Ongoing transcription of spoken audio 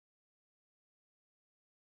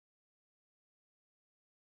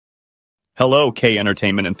Hello,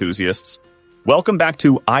 K-entertainment enthusiasts. Welcome back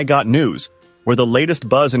to I Got News, where the latest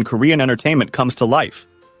buzz in Korean entertainment comes to life.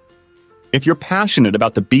 If you're passionate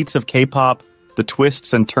about the beats of K-pop, the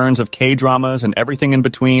twists and turns of K-dramas, and everything in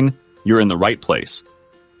between, you're in the right place.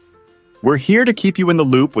 We're here to keep you in the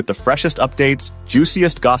loop with the freshest updates,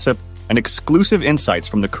 juiciest gossip, and exclusive insights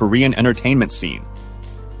from the Korean entertainment scene.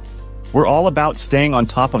 We're all about staying on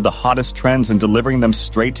top of the hottest trends and delivering them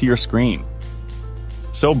straight to your screen.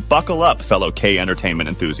 So buckle up, fellow K-entertainment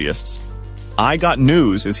enthusiasts. I Got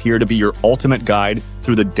News is here to be your ultimate guide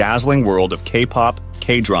through the dazzling world of K-pop,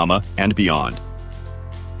 K-drama, and beyond.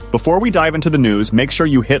 Before we dive into the news, make sure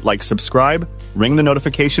you hit like, subscribe, ring the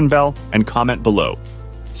notification bell, and comment below.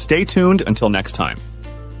 Stay tuned until next time.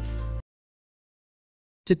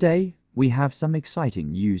 Today, we have some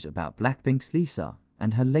exciting news about BLACKPINK's Lisa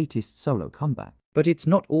and her latest solo comeback. But it's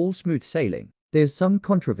not all smooth sailing. There's some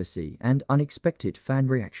controversy and unexpected fan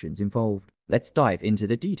reactions involved. Let's dive into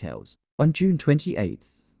the details. On June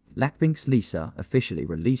 28th, BLACKPINK's Lisa officially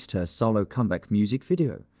released her solo comeback music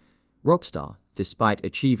video, Rockstar, despite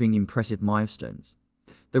achieving impressive milestones.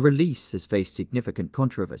 The release has faced significant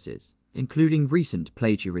controversies, including recent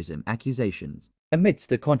plagiarism accusations. Amidst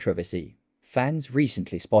the controversy, fans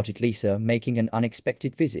recently spotted Lisa making an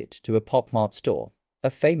unexpected visit to a Pop Mart store, a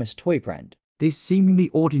famous toy brand. This seemingly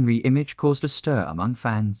ordinary image caused a stir among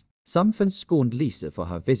fans. Some fans scorned Lisa for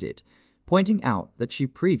her visit, pointing out that she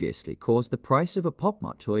previously caused the price of a Pop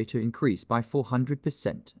Mart toy to increase by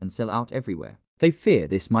 400% and sell out everywhere. They fear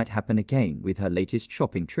this might happen again with her latest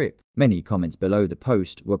shopping trip. Many comments below the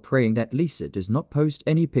post were praying that Lisa does not post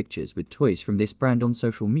any pictures with toys from this brand on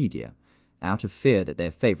social media, out of fear that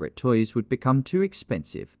their favorite toys would become too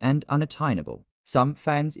expensive and unattainable. Some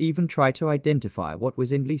fans even try to identify what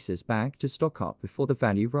was in Lisa's bag to stock up before the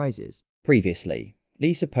value rises. Previously,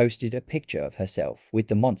 Lisa posted a picture of herself with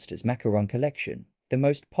the Monsters Macaron collection, the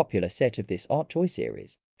most popular set of this art toy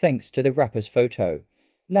series. Thanks to the rapper's photo,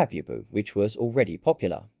 Labubu, which was already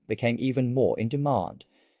popular, became even more in demand,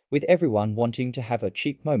 with everyone wanting to have a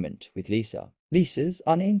cheap moment with Lisa. Lisa's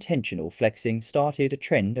unintentional flexing started a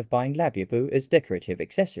trend of buying Labubu as decorative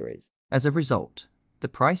accessories. As a result, the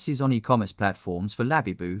prices on e-commerce platforms for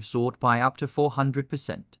Labubu soared by up to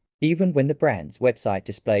 400%. Even when the brand's website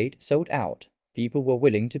displayed sold out, people were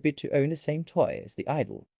willing to bid to own the same toy as the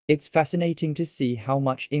idol. It's fascinating to see how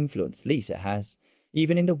much influence Lisa has,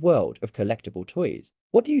 even in the world of collectible toys.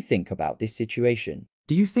 What do you think about this situation?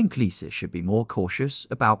 Do you think Lisa should be more cautious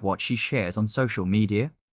about what she shares on social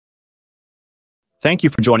media? Thank you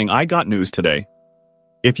for joining I Got News today.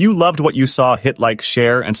 If you loved what you saw, hit like,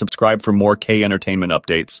 share, and subscribe for more K-entertainment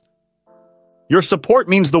updates. Your support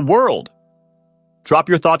means the world. Drop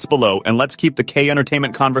your thoughts below and let's keep the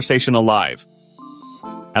K-entertainment conversation alive.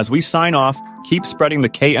 As we sign off, keep spreading the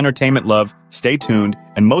K-entertainment love, stay tuned,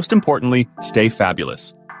 and most importantly, stay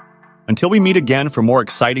fabulous. Until we meet again for more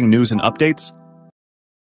exciting news and updates,